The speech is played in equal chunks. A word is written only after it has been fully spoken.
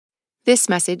This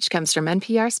message comes from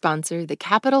NPR sponsor, the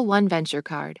Capital One Venture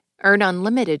Card. Earn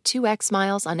unlimited 2x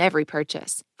miles on every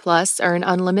purchase. Plus, earn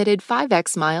unlimited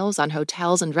 5x miles on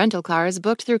hotels and rental cars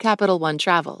booked through Capital One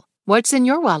Travel. What's in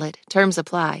your wallet? Terms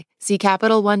apply. See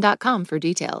CapitalOne.com for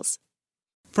details.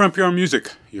 For NPR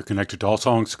Music, you're connected to All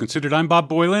Songs Considered. I'm Bob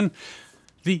Boylan.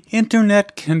 The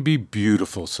internet can be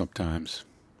beautiful sometimes.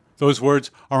 Those words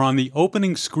are on the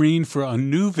opening screen for a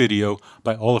new video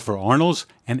by Ólafur Arnalds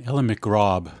and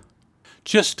McRobb.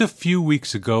 Just a few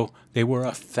weeks ago, they were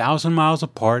 1,000 miles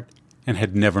apart and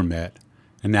had never met.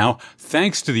 And now,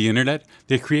 thanks to the internet,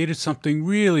 they created something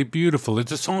really beautiful.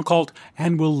 It's a song called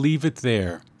And We'll Leave It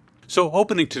There. So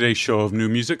opening today's show of new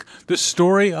music, the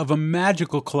story of a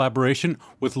magical collaboration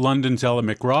with London's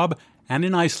McRobb and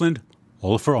in Iceland,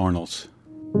 Ólafur Arnalds.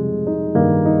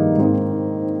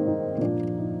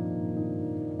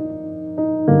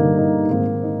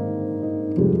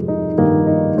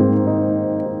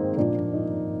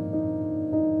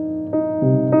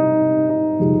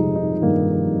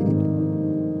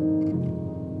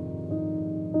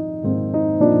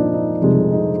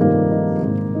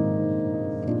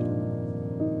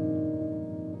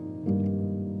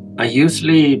 I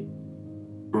usually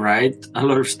write a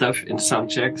lot of stuff in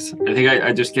sound checks. I think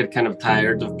I just get kind of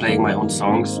tired of playing my own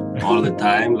songs all the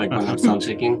time, like when I'm sound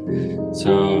checking.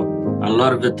 So a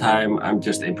lot of the time I'm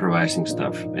just improvising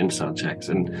stuff in sound checks.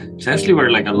 And it's actually where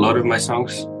like a lot of my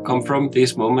songs come from,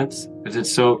 these moments. Because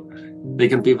it's so, they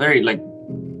can be very like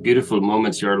beautiful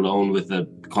moments you're alone with a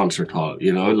concert hall,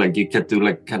 you know, like you get to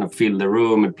like kind of feel the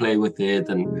room and play with it.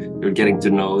 And you're getting to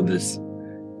know this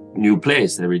new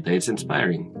place every day. It's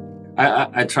inspiring.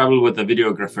 I travel with a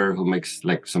videographer who makes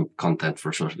like some content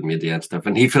for social media and stuff.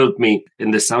 And he filmed me in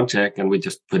the sound check and we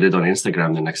just put it on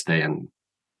Instagram the next day and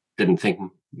didn't think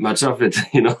much of it,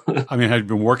 you know. I mean, had you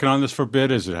been working on this for a bit?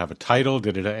 Does it have a title?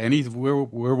 Did it have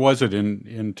where was it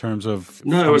in terms of?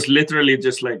 No, it was literally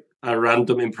just like a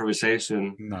random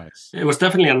improvisation. Nice. It was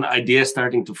definitely an idea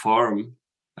starting to form.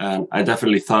 And I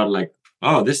definitely thought like,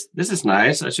 oh, this is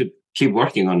nice. I should keep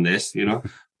working on this, you know,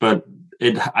 but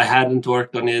I hadn't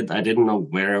worked on it. I didn't know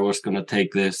where I was going to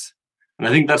take this. And I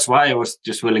think that's why I was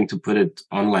just willing to put it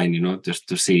online, you know, just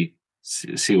to see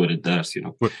what it does, you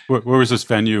know. Where was this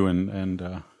venue?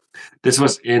 And This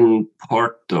was in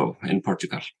Porto, in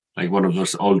Portugal, like one of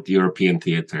those old European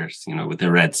theaters, you know, with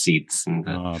the red seats. And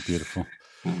beautiful.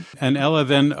 And Ella,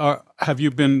 then, have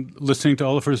you been listening to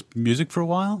Ólafur's music for a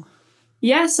while?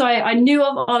 Yeah, so I knew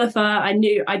of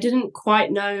Ólafur. I didn't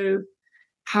quite know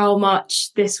how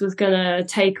much this was going to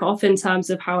take off in terms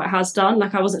of how it has done.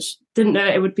 Like I didn't know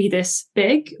it would be this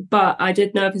big, but I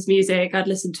did know of his music. I'd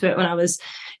listened to it when I was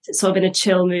sort of in a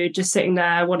chill mood, just sitting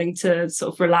there wanting to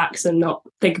sort of relax and not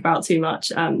think about too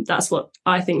much. That's what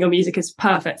I think your music is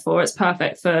perfect for. It's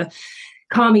perfect for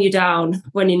calming you down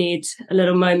when you need a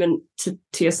little moment to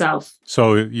yourself.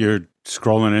 So you're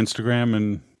scrolling Instagram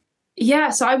and... Yeah,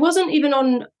 so I wasn't even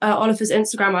on Ólafur's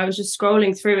Instagram. I was just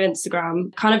scrolling through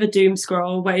Instagram, kind of a doom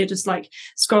scroll where you're just like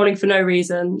scrolling for no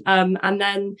reason. And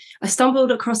then I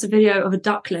stumbled across a video of a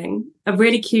duckling, a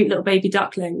really cute little baby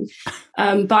duckling.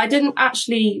 But I didn't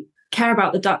actually care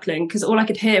about the duckling because all I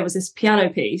could hear was this piano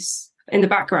piece in the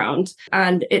background.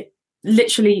 And it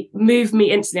literally moved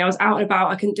me instantly. I was out and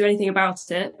about. I couldn't do anything about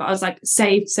it. But I was like,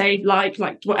 save, like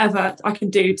whatever I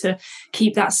can do to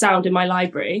keep that sound in my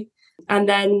library. And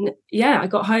then, I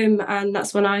got home and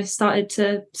that's when I started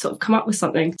to sort of come up with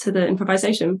something to the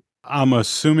improvisation. I'm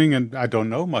assuming, and I don't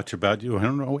know much about you. I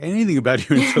don't know anything about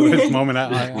you until this moment,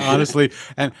 I honestly.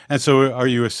 And so are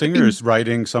you a singer? Is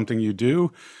writing something you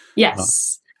do?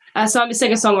 Yes. So I'm a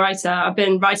singer-songwriter. I've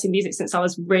been writing music since I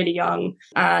was really young,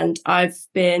 and I've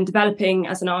been developing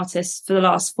as an artist for the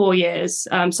last 4 years.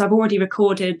 So I've already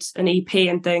recorded an EP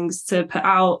and things to put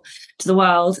out to the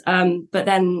world. But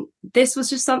then this was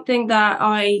just something that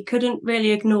I couldn't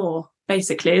really ignore,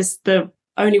 basically, is the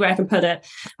only way I can put it.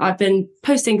 I've been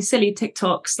posting silly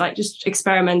TikToks, like just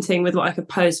experimenting with what I could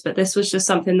post. But this was just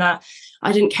something that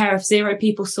I didn't care if 0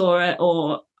 people saw it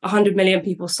or 100 million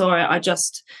people saw it. I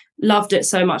just loved it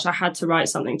so much I had to write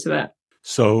something to it.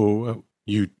 So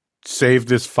you saved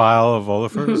this file of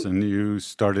Ólafur's and you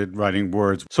started writing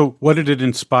words. So what did it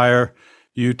inspire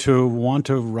you to want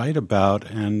to write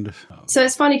about? And so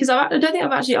it's funny because I don't think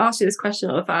I've actually asked you this question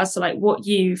as to like what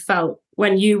you felt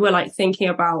when you were like thinking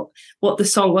about what the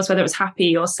song was, whether it was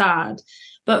happy or sad.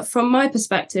 But from my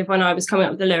perspective, when I was coming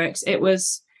up with the lyrics,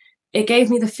 it gave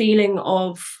me the feeling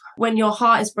of when your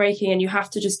heart is breaking and you have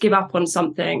to just give up on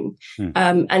something,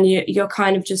 and you're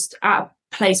kind of just at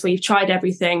place where you've tried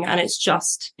everything and it's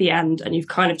just the end, and you've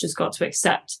kind of just got to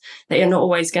accept that you're not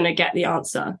always going to get the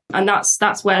answer. And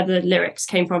that's where the lyrics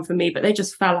came from for me, but they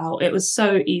just fell out. It was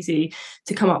so easy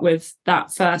to come up with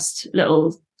that first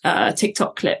little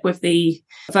TikTok clip with the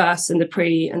verse and the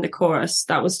pre and the chorus.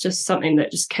 That was just something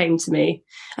that just came to me.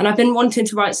 And I've been wanting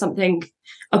to write something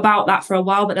about that for a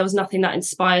while, but there was nothing that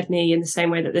inspired me in the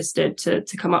same way that this did to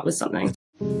come up with something.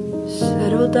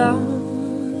 Settle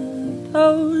down,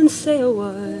 don't say a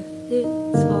word,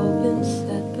 it's all been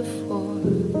said before.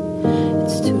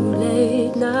 It's too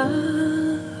late now,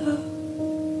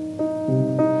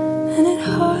 and it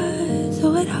hurts,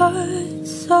 oh it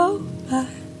hurts so bad.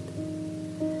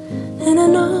 And I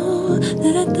know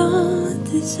that I don't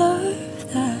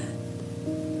deserve that.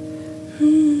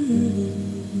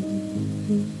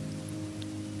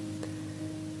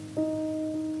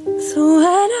 So when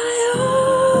I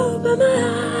open my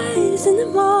eyes in the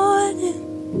morning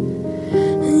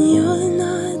and you're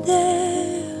not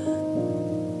there,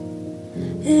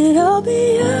 it'll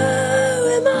be you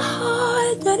in my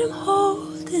heart that I'm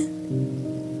holding,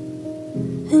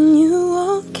 and you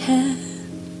won't care.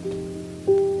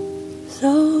 So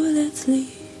let's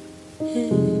leave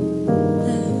it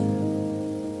there.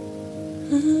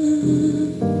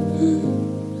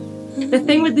 The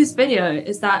thing with this video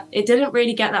is that it didn't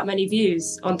really get that many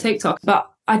views on TikTok, but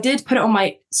I did put it on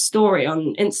my story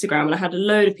on Instagram, and I had a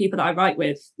load of people that I write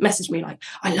with message me like,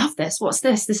 I love this. What's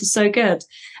this? This is so good.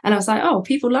 And I was like, oh,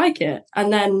 people like it.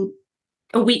 And then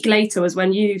a week later was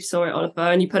when you saw it,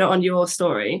 Ólafur, and you put it on your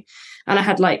story. And I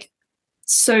had like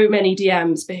so many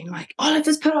DMs being like,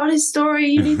 Ólafur's put on his story.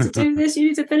 You need to do this. You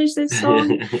need to finish this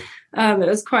song. It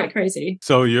was quite crazy.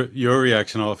 So your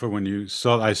reaction, Ólafur, when you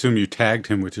saw, I assume you tagged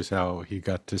him, which is how he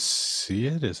got to see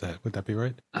it. Would that be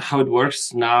right? How it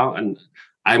works now, and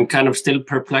I'm kind of still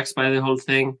perplexed by the whole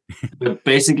thing. But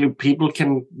basically, people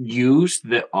can use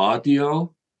the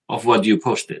audio of what you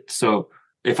posted. So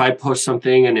if I post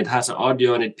something and it has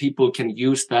audio in it, people can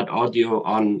use that audio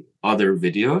on other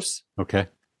videos. Okay.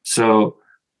 So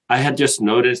I had just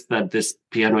noticed that this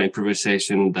piano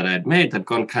improvisation that I had made had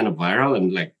gone kind of viral,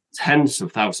 and like tens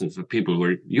of thousands of people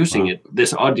were using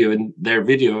this audio in their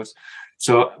videos.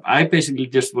 So I basically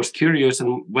just was curious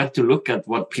and went to look at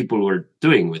what people were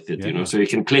doing with it, you know, so you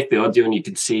can click the audio and you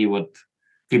can see what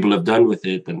people have done with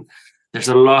it. And there's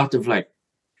a lot of like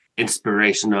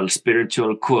inspirational,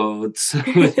 spiritual quotes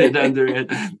with it under it.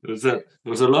 There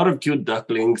was a lot of cute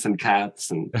ducklings and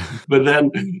cats. But then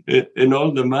in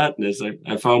all the madness,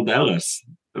 I found Ella's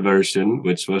version,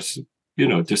 which was, you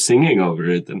know, just singing over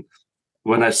it. And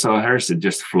when I saw hers, it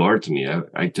just floored me.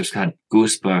 I just had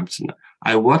goosebumps, and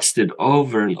I watched it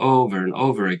over and over and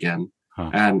over again.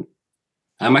 And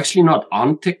I'm actually not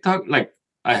on TikTok. Like,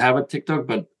 I have a TikTok,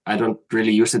 but I don't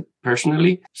really use it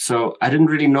personally. So I didn't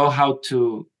really know how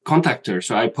to contact her.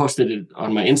 So I posted it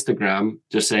on my Instagram,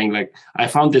 just saying like, I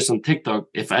found this on TikTok.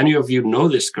 If any of you know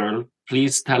this girl,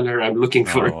 please tell her I'm looking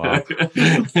for her. Wow.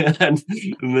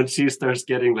 and then she starts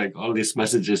getting like all these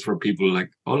messages from people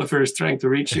like, Ólafur is trying to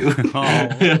reach you.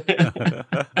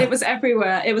 It was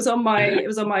everywhere. It was on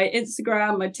my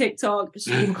Instagram, my TikTok,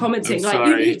 even commenting like,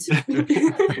 you need to.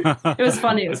 It was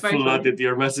funny. It was very funny. I flooded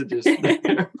your messages.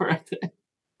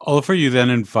 Ólafur, you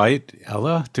then invite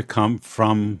Ella to come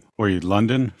from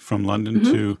London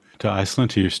to Iceland,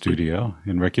 to your studio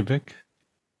in Reykjavik?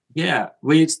 Yeah,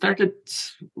 we started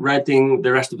writing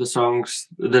the rest of the songs,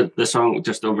 the song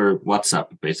just over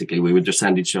WhatsApp, basically. We would just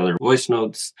send each other voice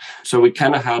notes. So we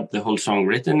kind of had the whole song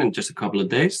written in just a couple of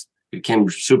days. It came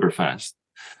super fast.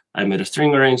 I made a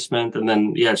string arrangement, and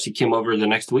then, she came over the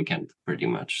next weekend, pretty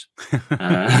much.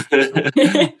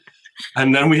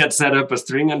 And then we had set up a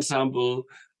string ensemble,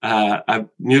 a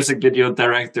music video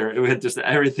director. We had just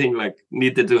everything like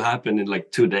needed to happen in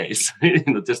like 2 days.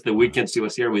 Just the weekend she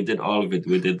was here, we did all of it.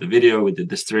 We did the video, we did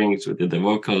the strings, we did the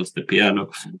vocals, the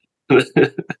piano.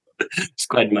 It's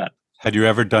quite mad. Had you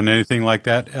ever done anything like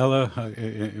that, Ella,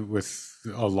 with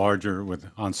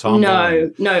ensemble?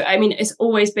 No. I mean, it's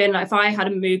always been like, if I had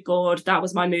a mood board, that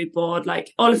was my mood board.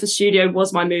 Like, Ólafur's studio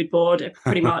was my mood board,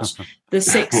 pretty much. The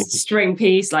 6-string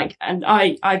piece, like, and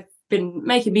I've been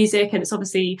making music, and it's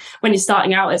obviously when you're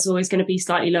starting out, it's always going to be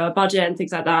slightly lower budget and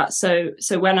things like that. So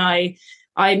when I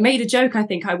made a joke, I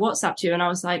think I WhatsApped you and I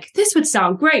was like, this would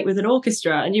sound great with an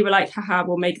orchestra. And you were like, haha,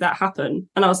 we'll make that happen.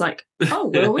 And I was like, oh,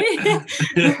 will we?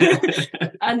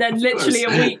 And then literally a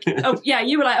week. Oh, yeah,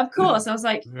 you were like, of course. I was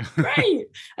like, great.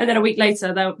 And then a week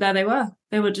later, there they were.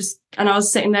 They were just, and I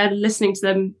was sitting there listening to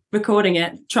them recording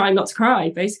it, trying not to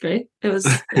cry, basically. It was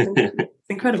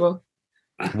incredible.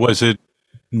 Was it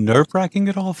nerve-wracking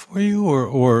at all for you,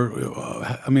 or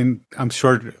I mean, I'm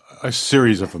sure a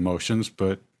series of emotions,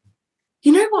 but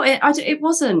You know what? It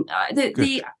wasn't.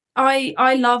 good.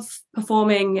 I love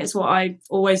performing. It's what I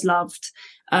always loved.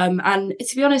 And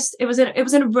to be honest, it was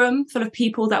in a room full of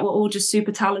people that were all just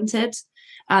super talented,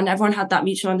 and everyone had that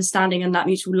mutual understanding and that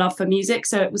mutual love for music.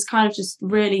 So it was kind of just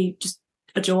really just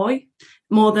a joy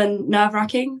more than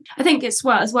nerve-wracking. I think it's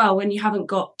as well when you haven't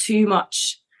got too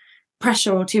much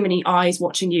pressure or too many eyes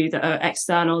watching you that are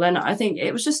external. Then I think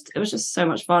it was just so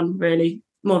much fun, really,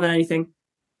 more than anything.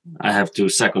 I have to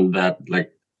second that.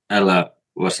 Like, Ella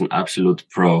was an absolute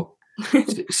pro.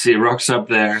 She rocks up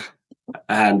there,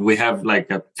 and we have like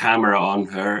a camera on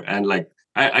her, and like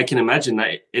I can imagine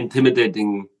an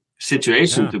intimidating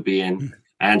situation to be in,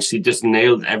 and she just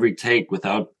nailed every take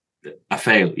without a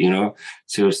fail. You know,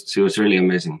 she was really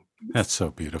amazing. That's so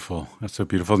beautiful. That's so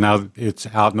beautiful. Now it's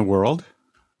out in the world.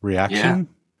 Reaction?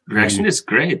 Yeah, reaction is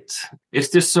great. It's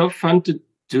just so fun to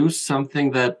do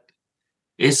something that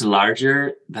is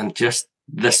larger than just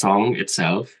the song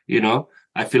itself. You know,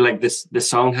 I feel like the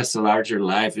song has a larger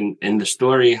life in the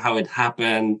story, how it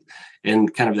happened, in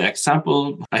kind of the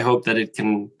example. I hope that it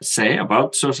can say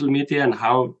about social media and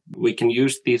how we can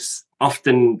use these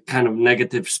often kind of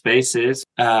negative spaces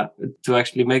to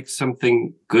actually make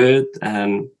something good.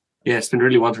 And yeah, it's been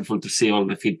really wonderful to see all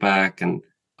the feedback. And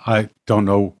I don't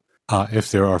know if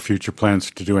there are future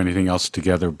plans to do anything else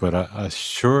together, but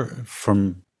sure,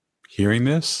 from hearing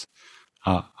this,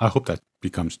 I hope that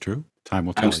becomes true. Time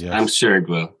will tell, yes. I'm sure it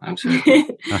will. I'm sure it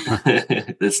will.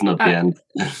 It's not the end.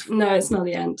 No, it's not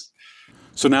the end.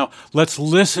 So now let's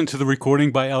listen to the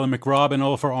recording by Ella McRobb and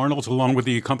Ólafur Arnalds along with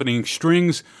the accompanying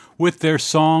strings with their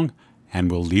song,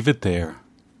 and we'll leave it there.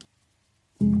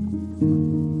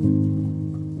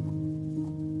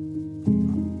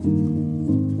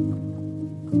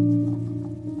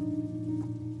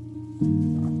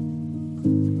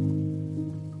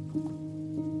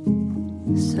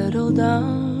 Settle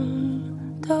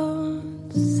down,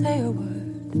 don't say a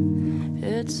word.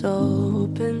 It's all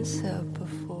been said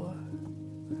before.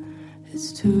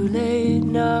 It's too late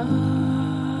now.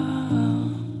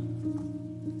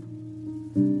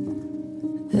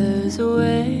 There's a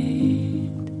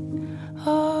weight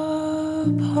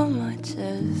upon my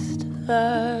chest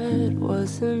that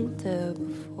wasn't there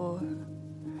before.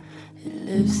 It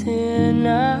lives here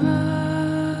now.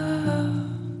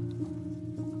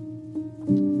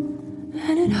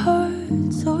 And it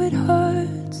hurts, oh it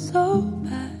hurts so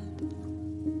bad.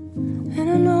 And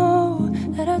I know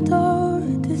that I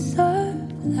don't deserve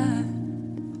that.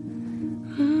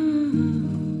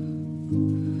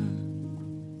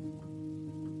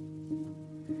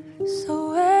 So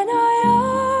when I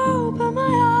open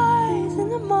my eyes in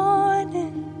the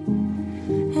morning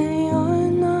and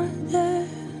you're not there,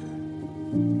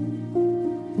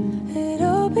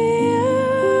 it'll be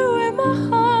you in my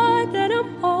heart that I'm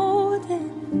holding,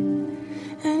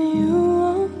 and you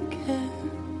won't care.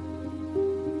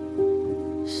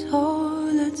 So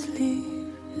let's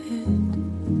leave it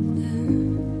there.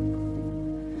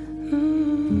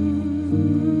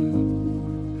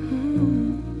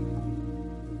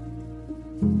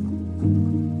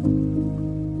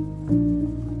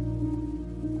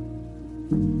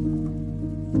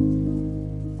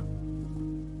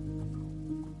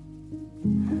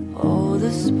 All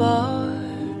the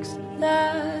sparks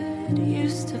that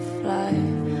used to fly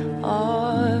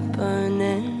are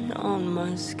burning on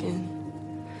my skin,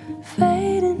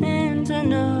 fading into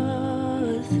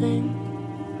nothing.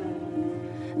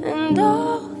 And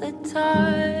all the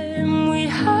time we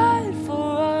had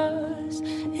for us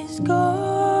is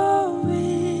going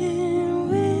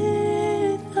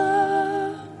with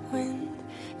the wind.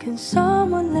 Can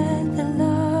someone let the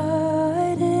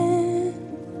light in?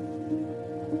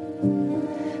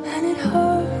 And it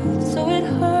hurts, oh it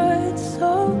hurts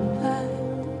so bad.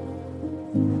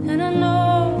 And I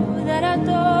know that I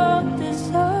don't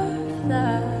deserve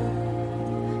that.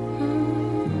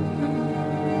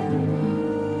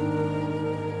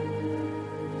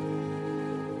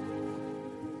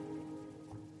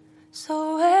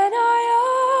 So when I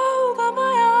open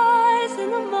my eyes in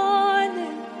the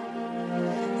morning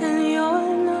and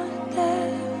you're not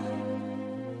there,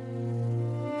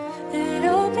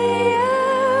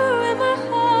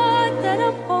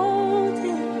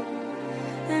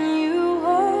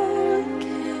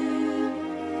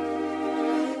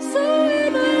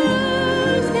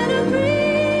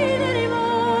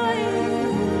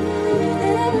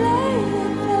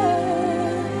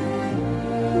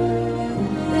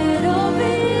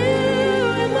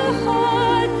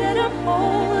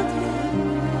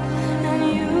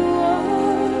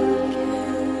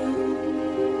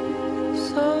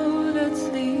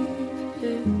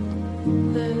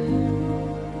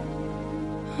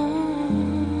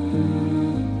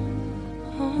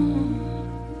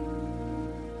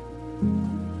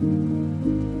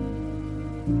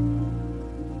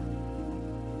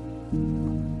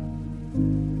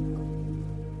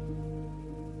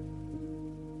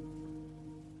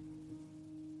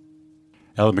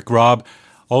 Ella McRobb,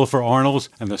 Ólafur Arnalds,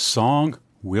 and the song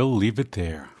We'll Leave It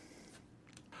There.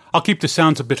 I'll keep the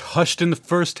sounds a bit hushed in the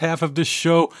first half of this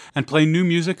show and play new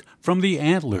music from the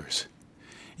Antlers.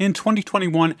 In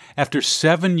 2021, after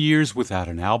 7 years without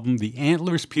an album, the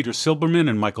Antlers, Peter Silberman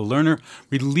and Michael Lerner,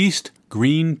 released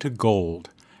Green to Gold.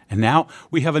 And now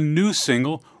we have a new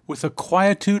single with a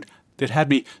quietude that had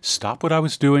me stop what I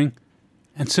was doing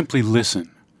and simply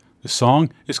listen. The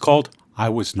song is called I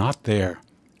Was Not There.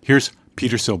 Here's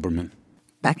Peter Silberman.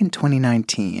 Back in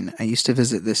 2019, I used to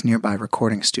visit this nearby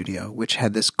recording studio, which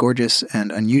had this gorgeous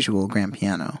and unusual grand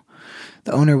piano.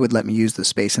 The owner would let me use the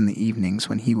space in the evenings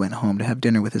when he went home to have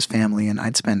dinner with his family, and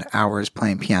I'd spend hours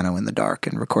playing piano in the dark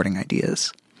and recording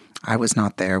ideas. I Was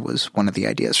Not There was one of the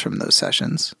ideas from those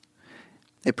sessions.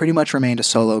 It pretty much remained a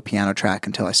solo piano track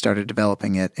until I started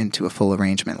developing it into a full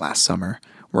arrangement last summer,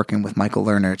 working with Michael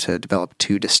Lerner to develop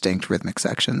 2 distinct rhythmic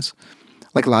sections.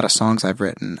 Like a lot of songs I've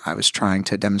written, I was trying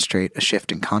to demonstrate a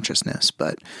shift in consciousness,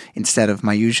 but instead of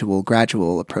my usual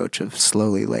gradual approach of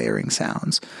slowly layering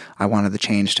sounds, I wanted the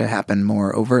change to happen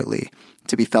more overtly,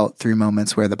 to be felt through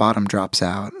moments where the bottom drops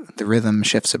out, the rhythm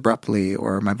shifts abruptly,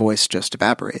 or my voice just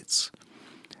evaporates.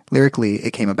 Lyrically,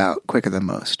 it came about quicker than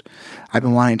most. I've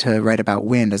been wanting to write about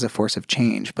wind as a force of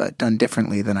change, but done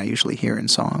differently than I usually hear in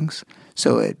songs.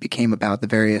 So it became about the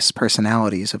various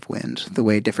personalities of wind, the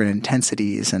way different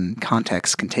intensities and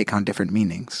contexts can take on different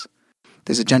meanings.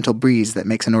 There's a gentle breeze that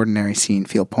makes an ordinary scene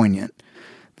feel poignant,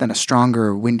 then a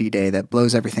stronger, windy day that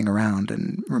blows everything around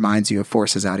and reminds you of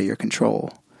forces out of your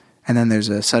control. And then there's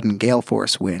a sudden gale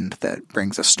force wind that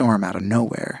brings a storm out of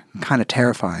nowhere, kind of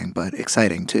terrifying but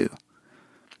exciting too.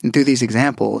 And through these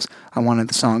examples, I wanted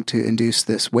the song to induce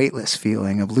this weightless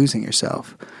feeling of losing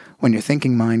yourself, when your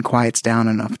thinking mind quiets down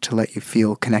enough to let you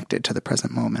feel connected to the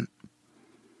present moment.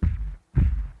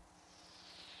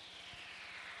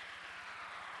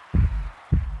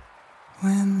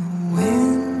 When the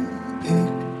wind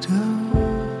picked up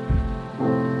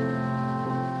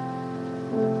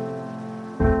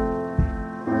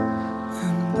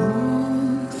and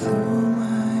blew through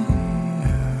my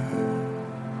hair,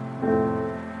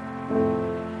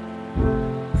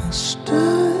 I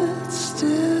stood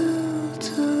still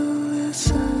to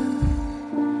listen.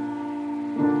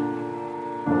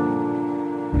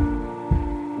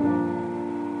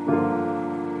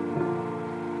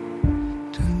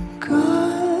 To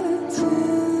God's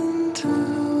intuition.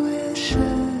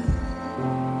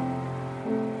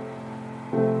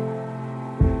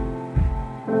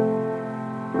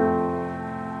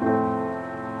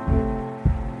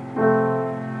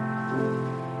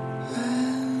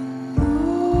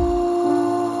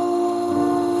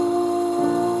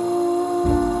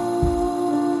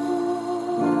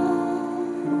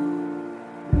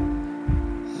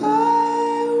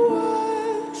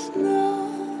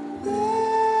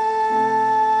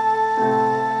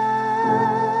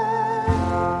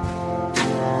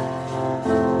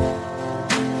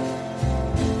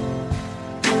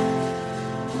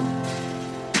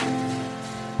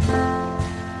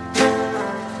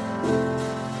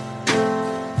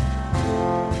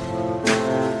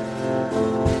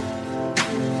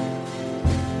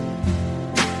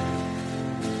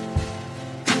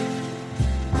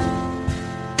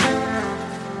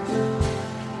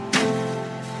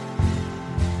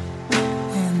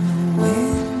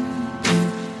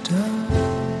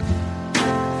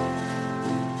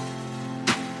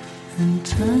 And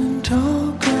turn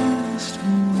tall grass to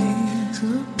waves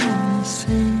upon the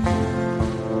sea.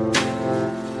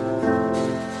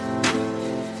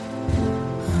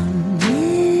 I'm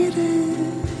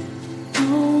needing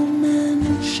no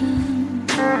mention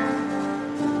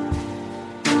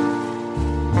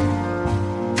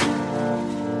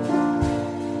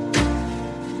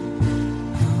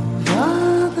of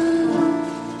others'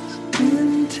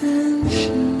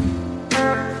 intention.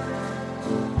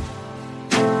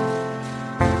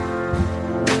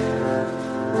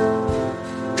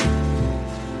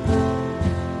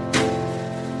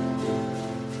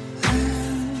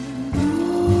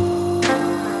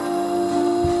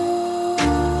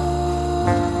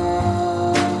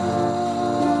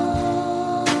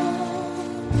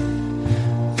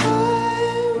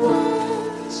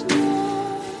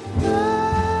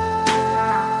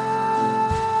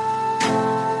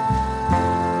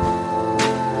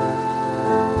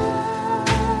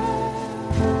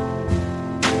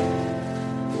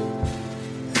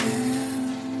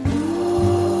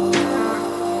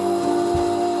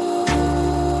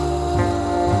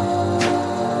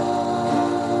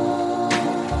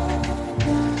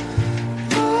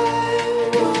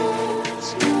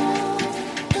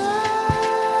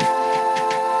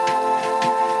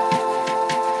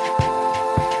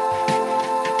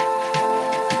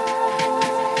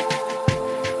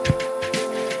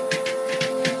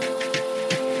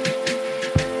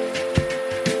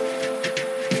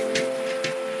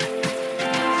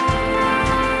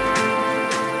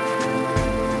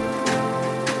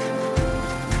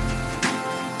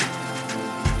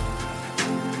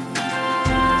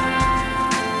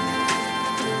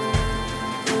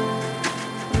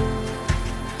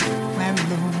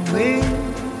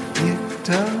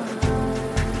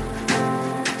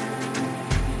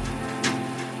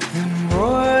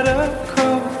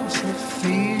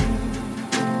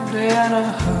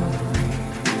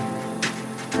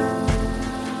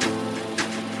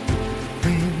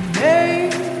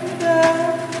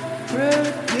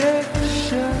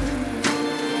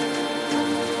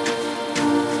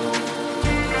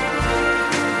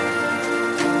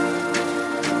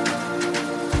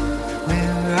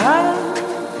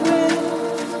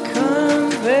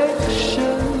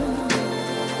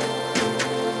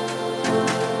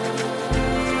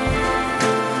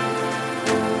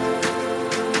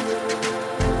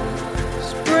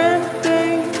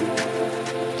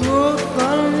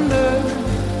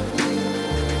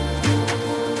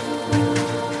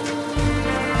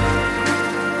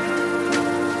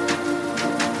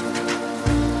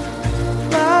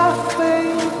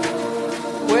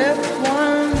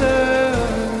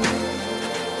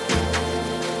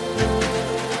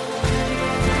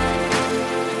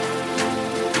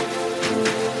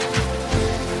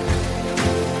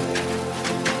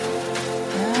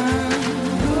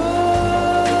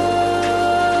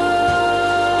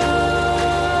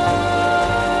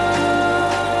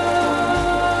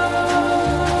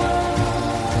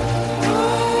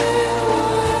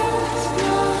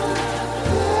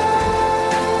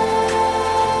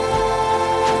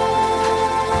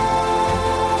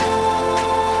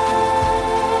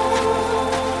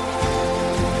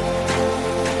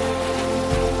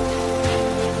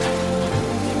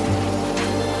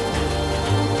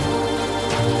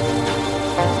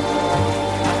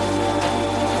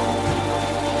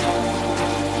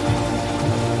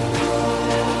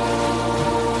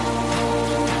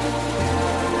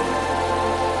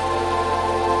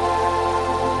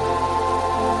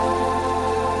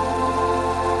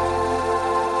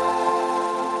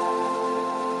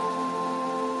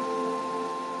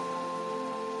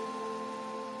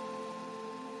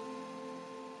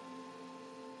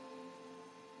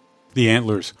 The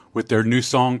Antlers with their new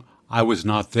song, I Was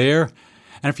Not There.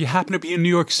 And if you happen to be in New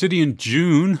York City in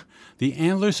June, the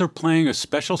Antlers are playing a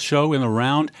special show in the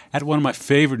round at one of my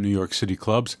favorite New York City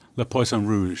clubs, Le Poisson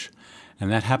Rouge.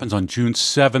 And that happens on June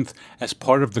 7th as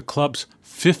part of the club's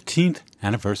 15th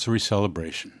anniversary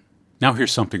celebration. Now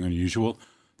here's something unusual.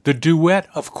 The duet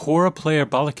of kora player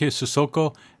Balake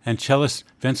Sissoko and cellist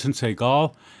Vincent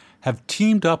Segal have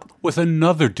teamed up with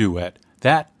another duet,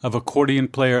 that of accordion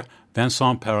player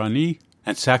Vincent Perroni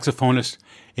and saxophonist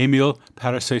Émile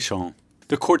Parasechon.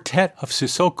 The quartet of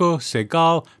Sissoko,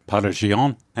 Segal,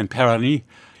 Paragian, and Perroni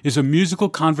is a musical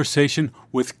conversation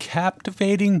with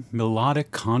captivating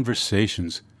melodic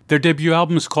conversations. Their debut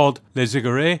album is called Les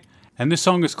Égarés, and this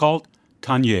song is called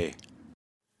Tanier.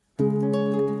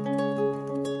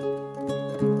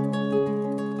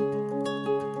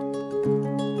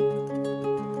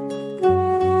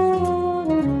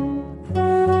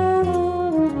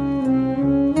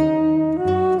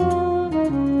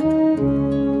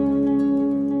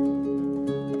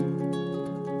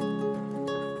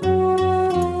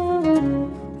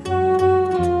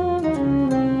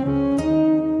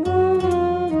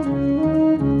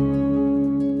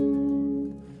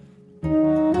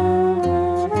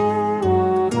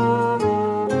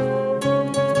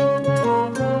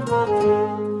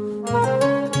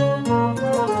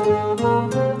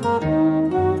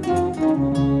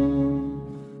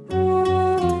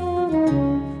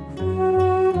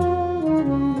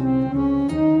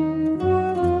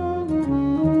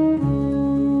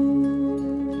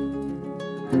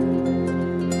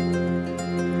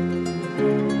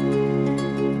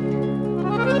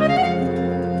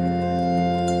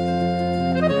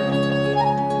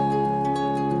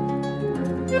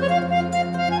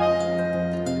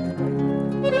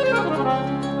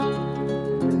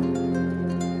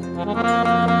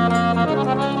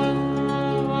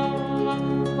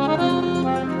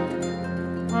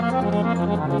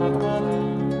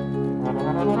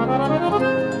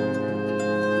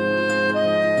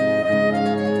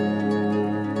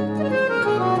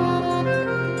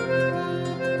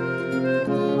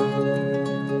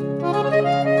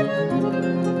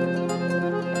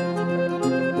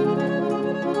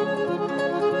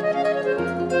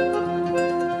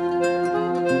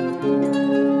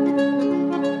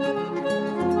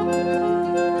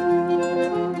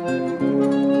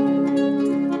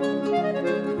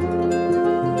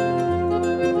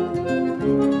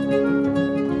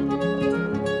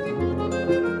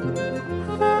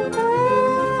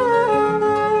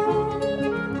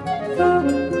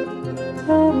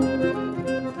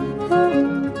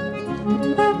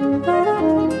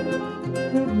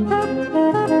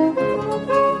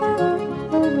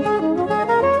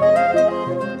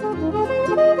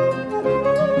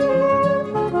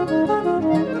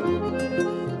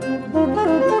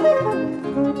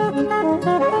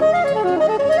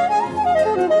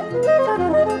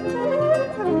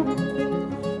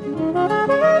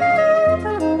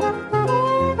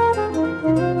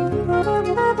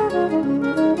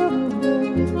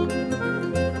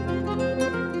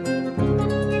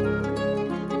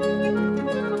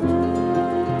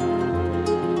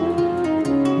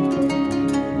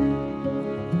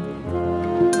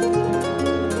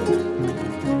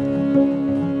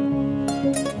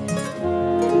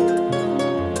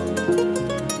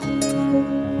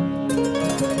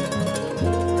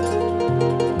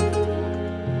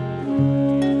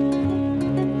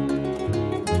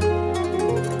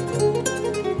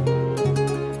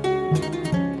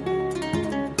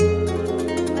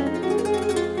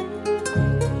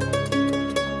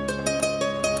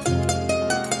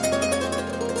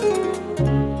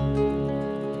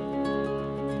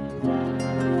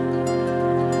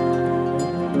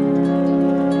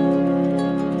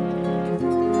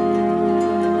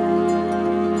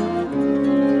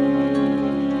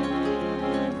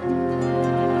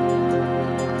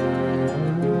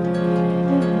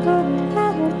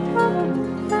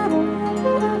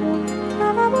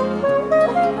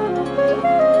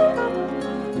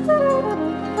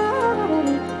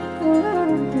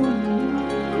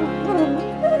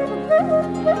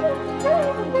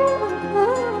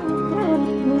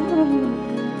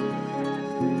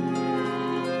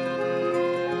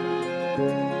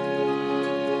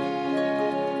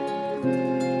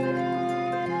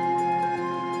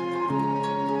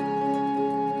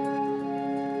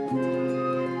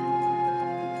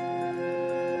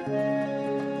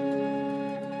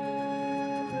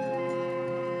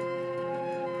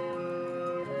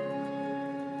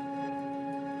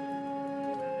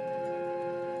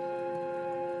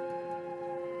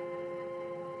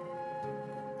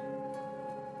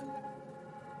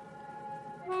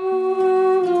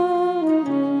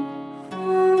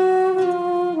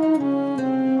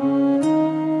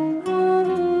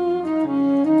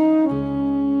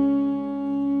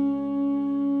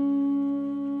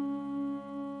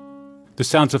 the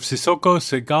sounds of Sissoko,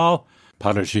 Segal,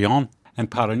 Paragian,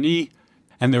 and Parani,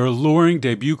 and their alluring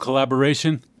debut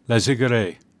collaboration, La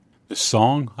Zigare. The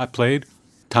song I played,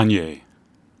 Tanye.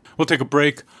 We'll take a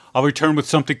break. I'll return with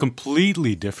something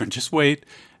completely different. Just wait.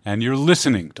 And you're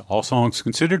listening to All Songs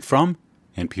Considered from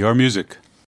NPR Music.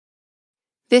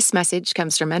 This message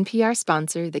comes from NPR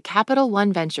sponsor, the Capital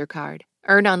One Venture Card.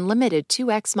 Earn unlimited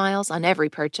 2x miles on every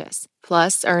purchase.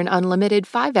 Plus, earn unlimited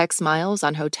 5x miles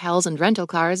on hotels and rental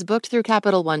cars booked through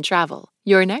Capital One Travel.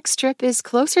 Your next trip is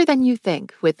closer than you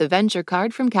think with the Venture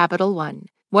Card from Capital One.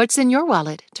 What's in your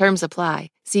wallet? Terms apply.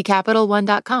 See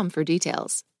CapitalOne.com for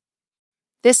details.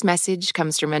 This message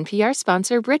comes from NPR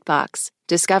sponsor BritBox.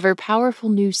 Discover powerful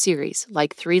new series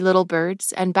like Three Little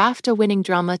Birds and BAFTA-winning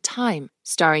drama Time,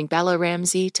 starring Bella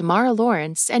Ramsey, Tamara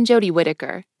Lawrence, and Jodie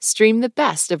Whittaker. Stream the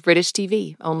best of British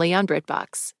TV only on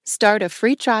BritBox. Start a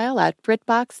free trial at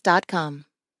BritBox.com.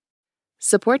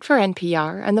 Support for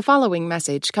NPR and the following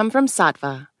message come from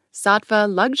Sattva. Sattva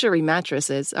luxury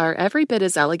mattresses are every bit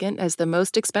as elegant as the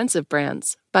most expensive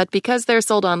brands, but because they're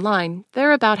sold online,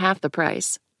 they're about half the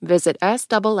price. Visit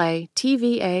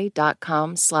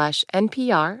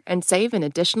SAATVA.com/NPR and save an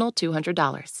additional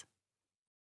 $200.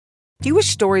 Do you wish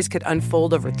stories could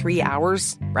unfold over 3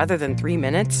 hours rather than 3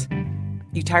 minutes?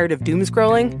 You tired of doom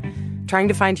scrolling? Trying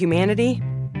to find humanity?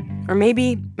 Or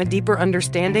maybe a deeper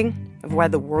understanding of why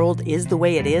the world is the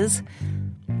way it is?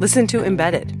 Listen to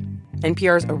Embedded,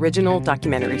 NPR's original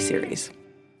documentary series.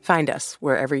 Find us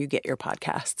wherever you get your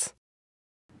podcasts.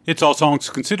 It's All Songs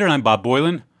Considered. I'm Bob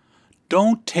Boilen.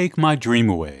 Don't Take My Dream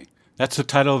Away. That's the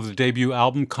title of the debut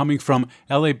album coming from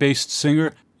LA-based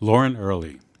singer Lauren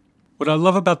Early. What I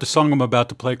love about the song I'm about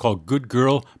to play, called Good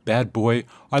Girl, Bad Boy,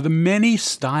 are the many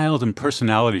styled and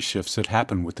personality shifts that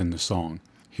happen within the song.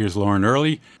 Here's Lauren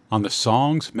Early on the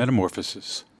song's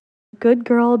metamorphosis. Good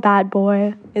Girl, Bad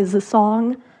Boy is a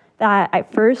song that I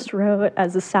first wrote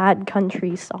as a sad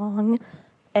country song,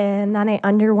 and then I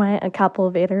underwent a couple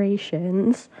of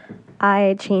iterations.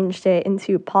 I changed it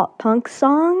into a pop-punk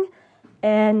song,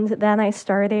 and then I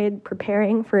started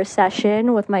preparing for a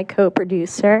session with my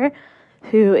co-producer,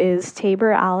 who is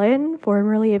Tabor Allen,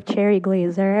 formerly of Cherry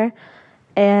Glazer,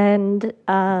 and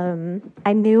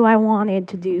I knew I wanted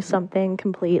to do something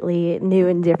completely new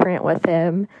and different with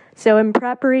him. So in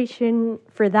preparation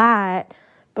for that,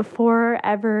 before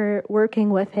ever working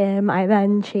with him, I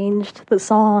then changed the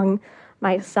song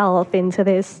myself into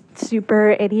this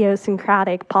super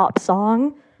idiosyncratic pop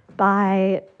song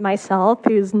by myself,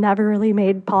 who's never really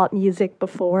made pop music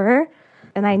before.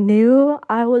 And I knew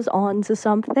I was on to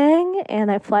something, and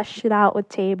I fleshed it out with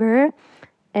Tabor.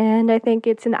 And I think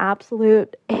it's an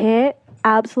absolute hit,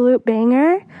 absolute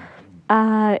banger.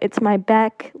 It's my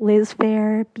Beck, Liz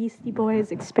Phair, Beastie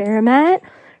Boys experiment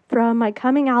from my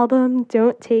coming album,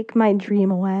 Don't Take My Dream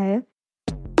Away.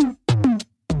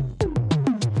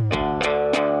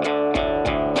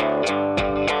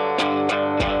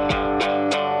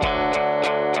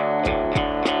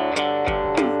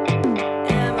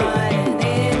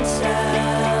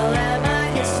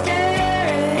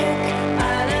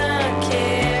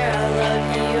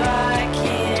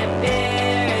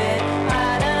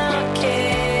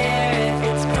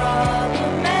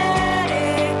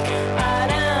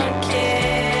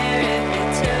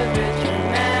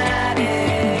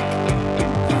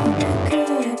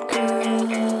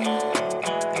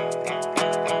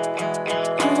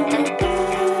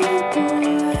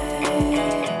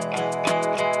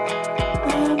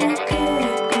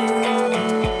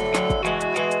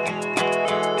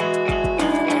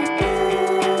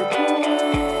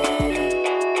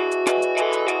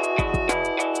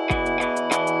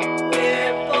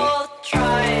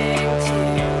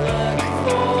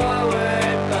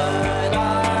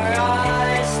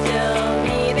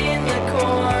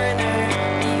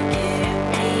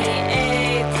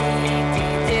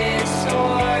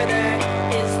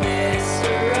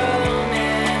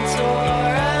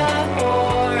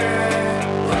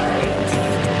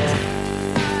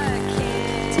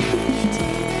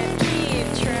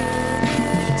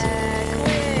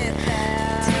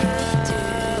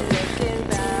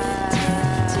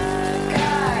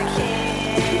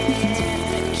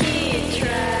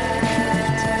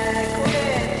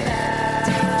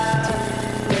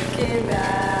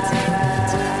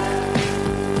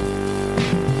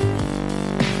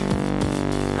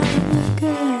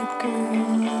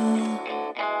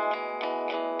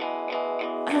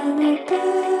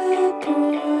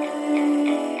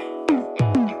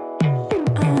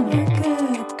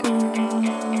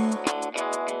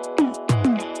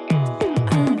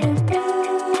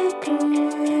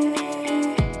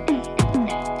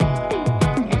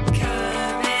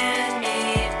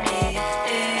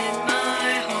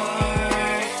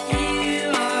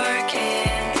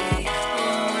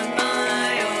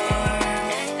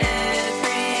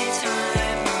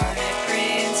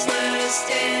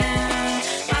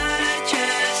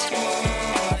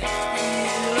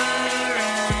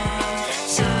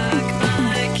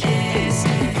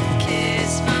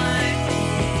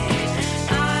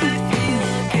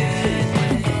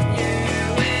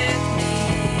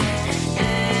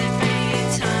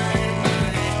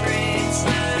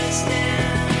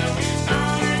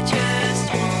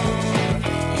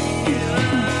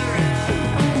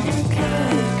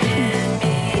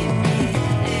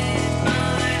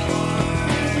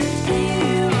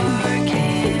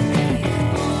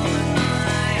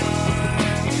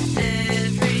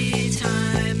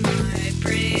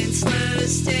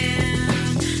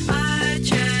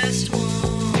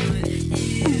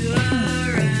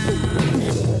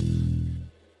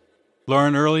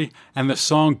 Darn Early and the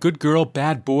song Good Girl,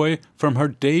 Bad Boy from her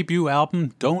debut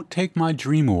album Don't Take My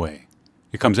Dream Away.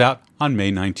 It comes out on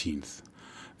May 19th.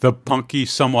 The punky,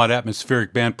 somewhat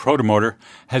atmospheric band Protomartyr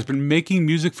has been making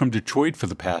music from Detroit for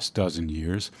the past dozen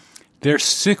years. Their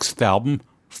sixth album,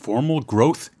 Formal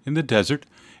Growth in the Desert,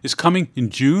 is coming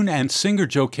in June, and singer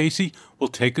Joe Casey will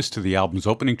take us to the album's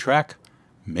opening track,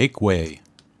 Make Way.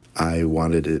 I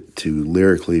wanted it to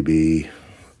lyrically be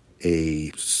a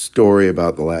story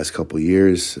about the last couple of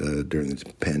years during the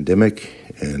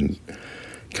pandemic and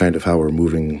kind of how we're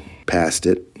moving past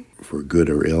it for good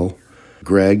or ill.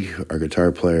 Greg, our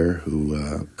guitar player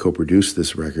who co-produced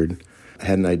this record,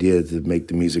 had an idea to make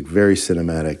the music very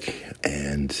cinematic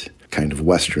and kind of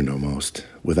Western almost,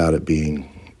 without it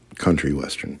being country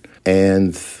Western.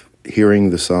 And hearing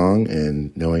the song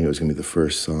and knowing it was going to be the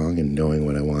first song and knowing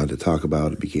what I wanted to talk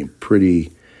about, it became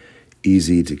pretty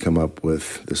easy to come up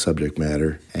with the subject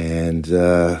matter and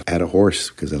add a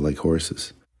horse, because I like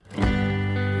horses.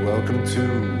 Welcome to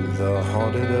the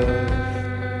haunted earth,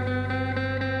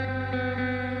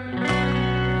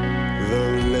 the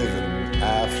living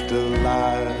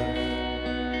afterlife,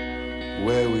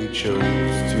 where we chose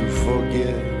to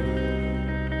forget.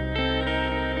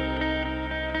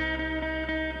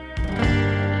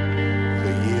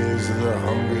 The years of the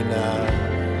hungry night.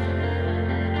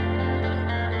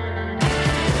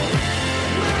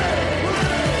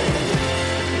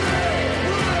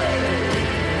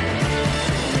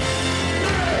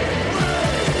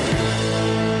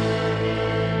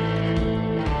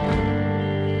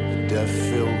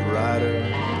 Death-filled rider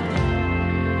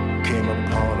came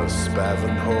upon a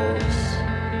spavined horse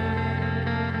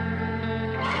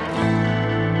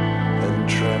and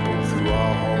trampled through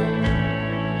our home,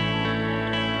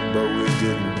 but we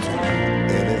didn't do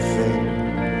anything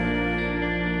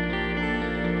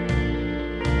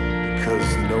because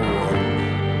no one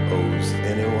owes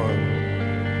anyone.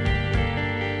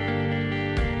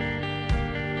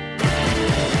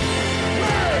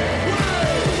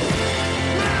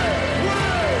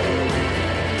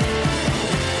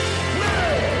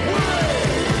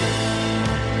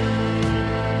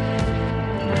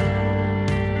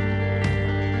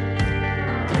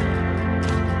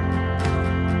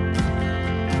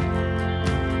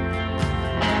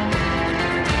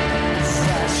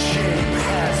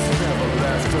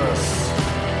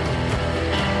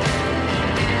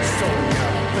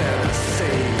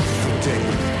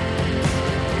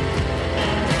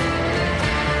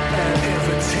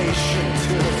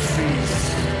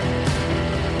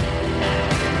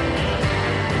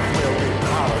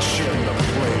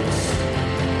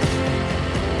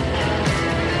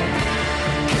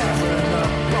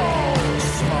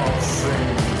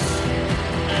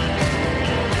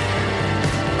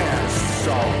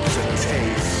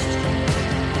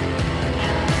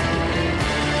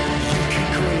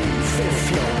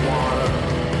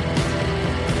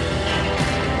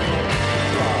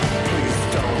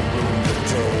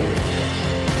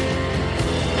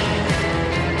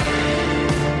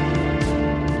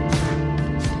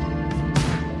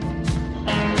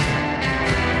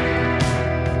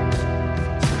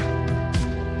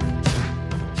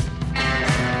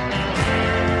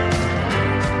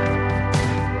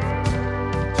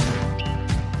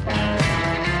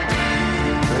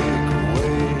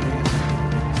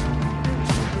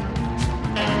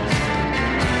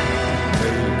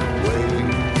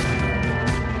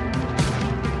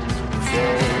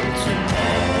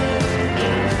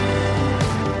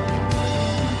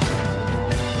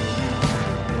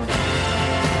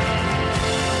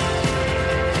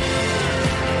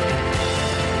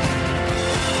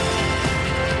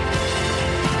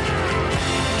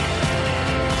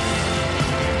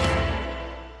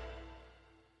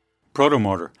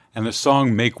 Protomartyr and the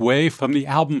song Make Way from the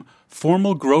album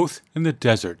Formal Growth in the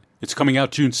Desert. It's coming out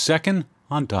June 2nd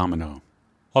on Domino.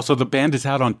 Also, the band is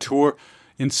out on tour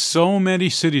in so many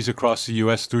cities across the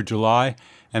U.S. through July,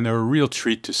 and they're a real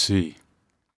treat to see.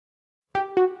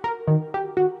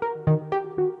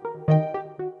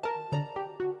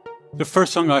 The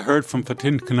first song I heard from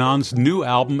Fatin Kanan's new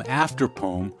album, After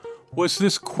Poem, was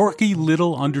this quirky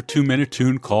little under 2-minute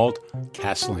tune called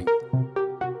Castling.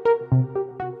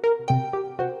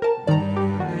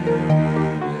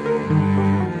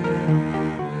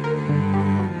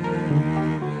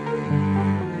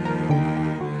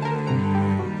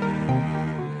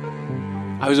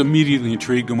 I was immediately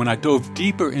intrigued, and when I dove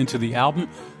deeper into the album,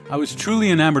 I was truly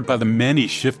enamored by the many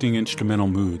shifting instrumental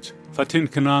moods. Fatin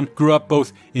Kanan grew up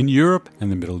both in Europe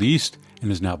and the Middle East and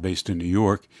is now based in New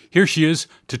York. Here she is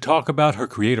to talk about her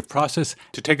creative process,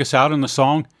 to take us out on the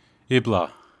song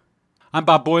Ibla. I'm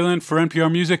Bob Boylan for NPR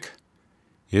Music.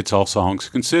 It's All Songs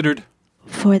Considered.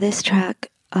 For this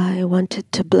track, I wanted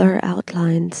to blur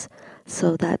outlines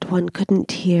so that one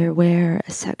couldn't hear where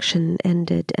a section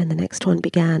ended and the next one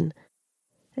began.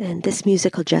 And this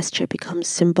musical gesture becomes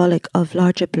symbolic of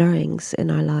larger blurrings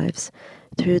in our lives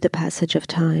through the passage of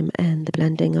time and the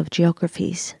blending of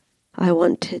geographies. I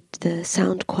wanted the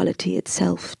sound quality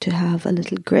itself to have a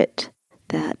little grit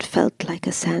that felt like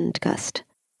a sand gust,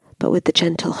 but with the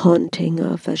gentle haunting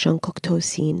of a Jean Cocteau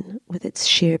scene with its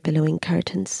sheer billowing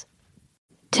curtains.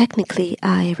 Technically,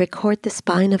 I record the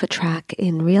spine of a track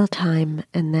in real time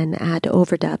and then add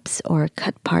overdubs or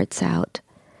cut parts out.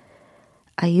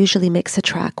 I usually mix a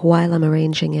track while I'm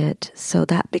arranging it, so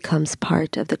that becomes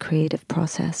part of the creative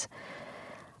process.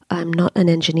 I'm not an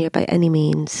engineer by any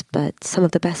means, but some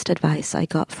of the best advice I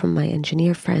got from my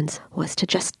engineer friends was to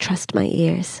just trust my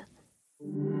ears.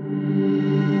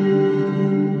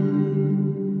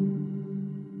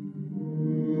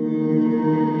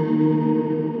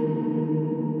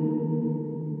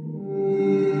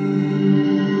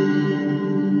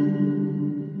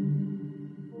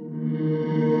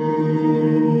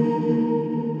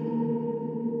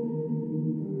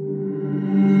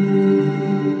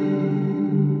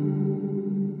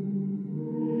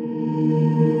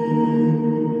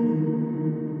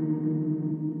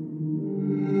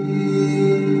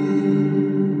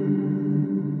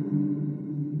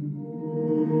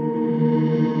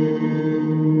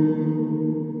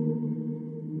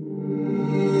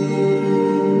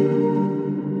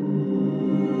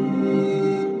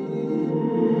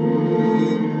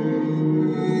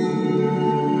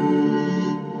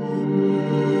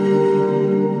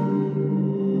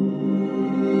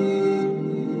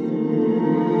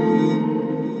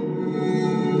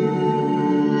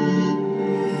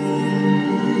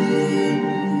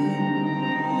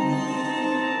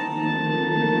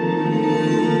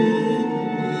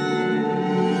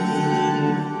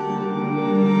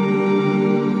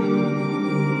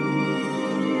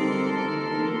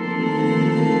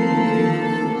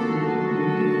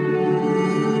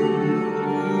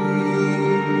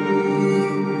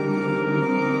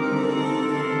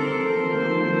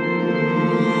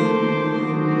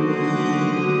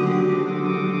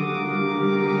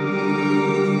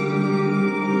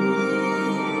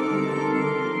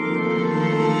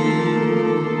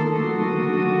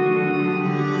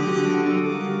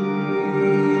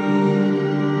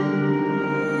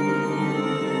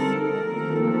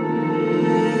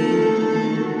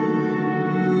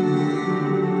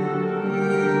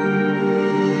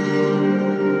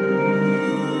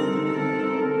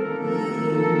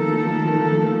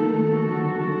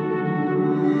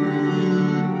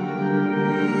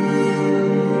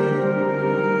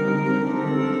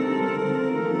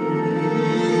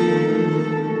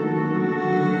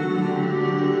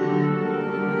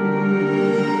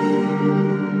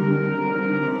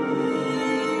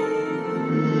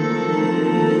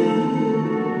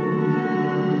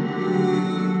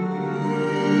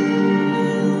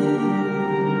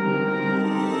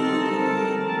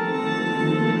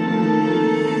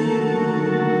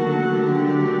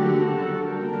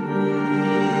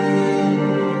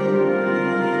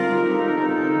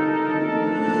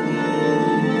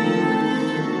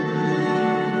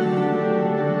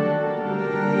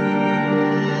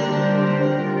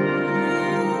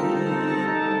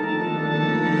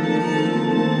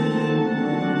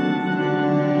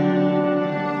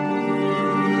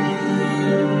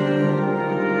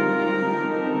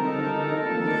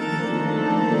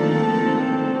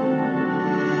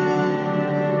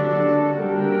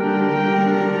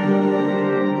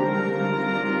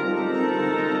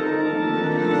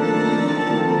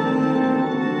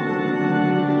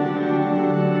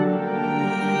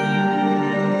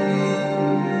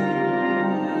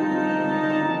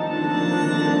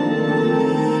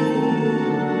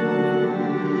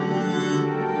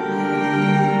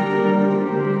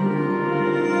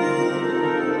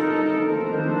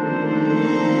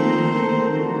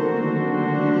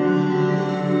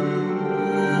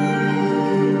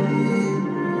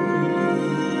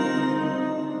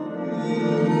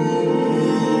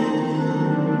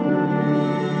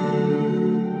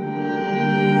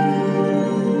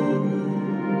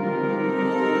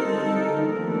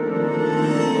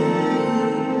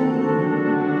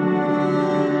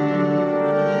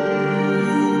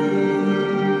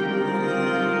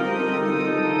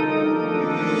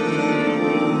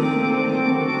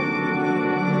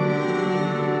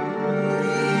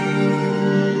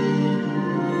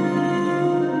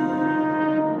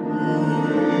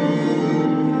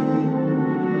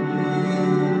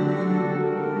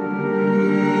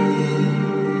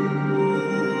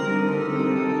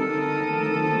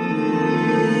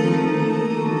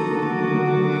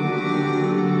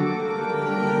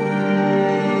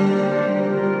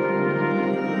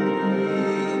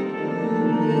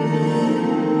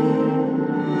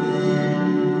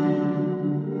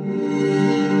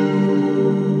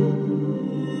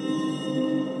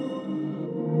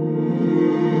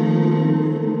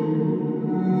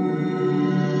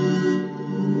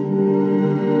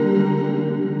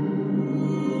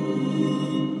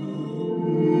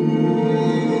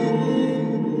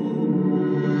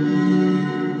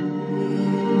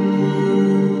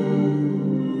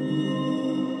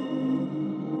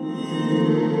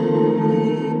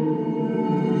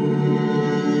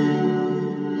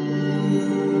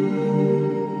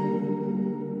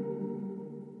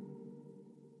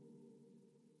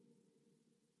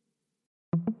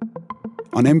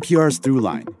 on NPR's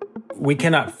Throughline. We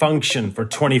cannot function for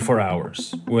 24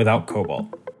 hours without cobalt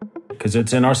because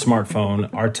it's in our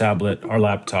smartphone, our tablet, our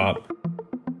laptop.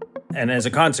 And as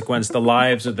a consequence, the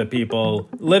lives of the people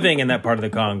living in that part of the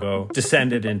Congo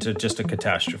descended into just a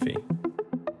catastrophe.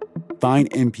 Find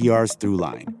NPR's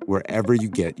Throughline wherever you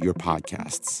get your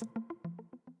podcasts.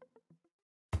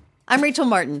 I'm Rachel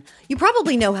Martin. You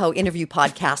probably know how interview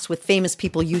podcasts with famous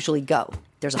people usually go.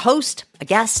 There's a host, a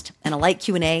guest, and a light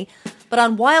Q&A. But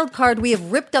on Wildcard, we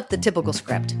have ripped up the typical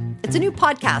script. It's a new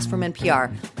podcast from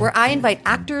NPR where I invite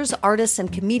actors, artists,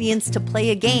 and comedians to play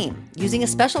a game using a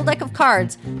special deck of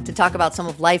cards to talk about some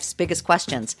of life's biggest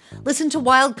questions. Listen to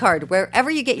Wildcard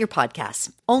wherever you get your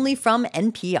podcasts, only from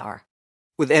NPR.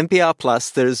 With NPR Plus,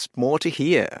 there's more to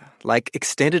hear, like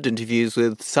extended interviews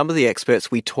with some of the experts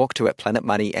we talk to at Planet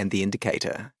Money and The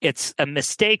Indicator. It's a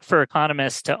mistake for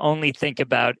economists to only think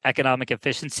about economic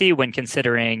efficiency when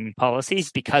considering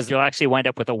policies because you'll actually wind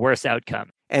up with a worse outcome.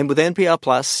 And with NPR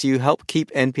Plus, you help keep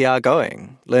NPR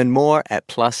going. Learn more at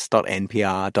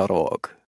plus.npr.org.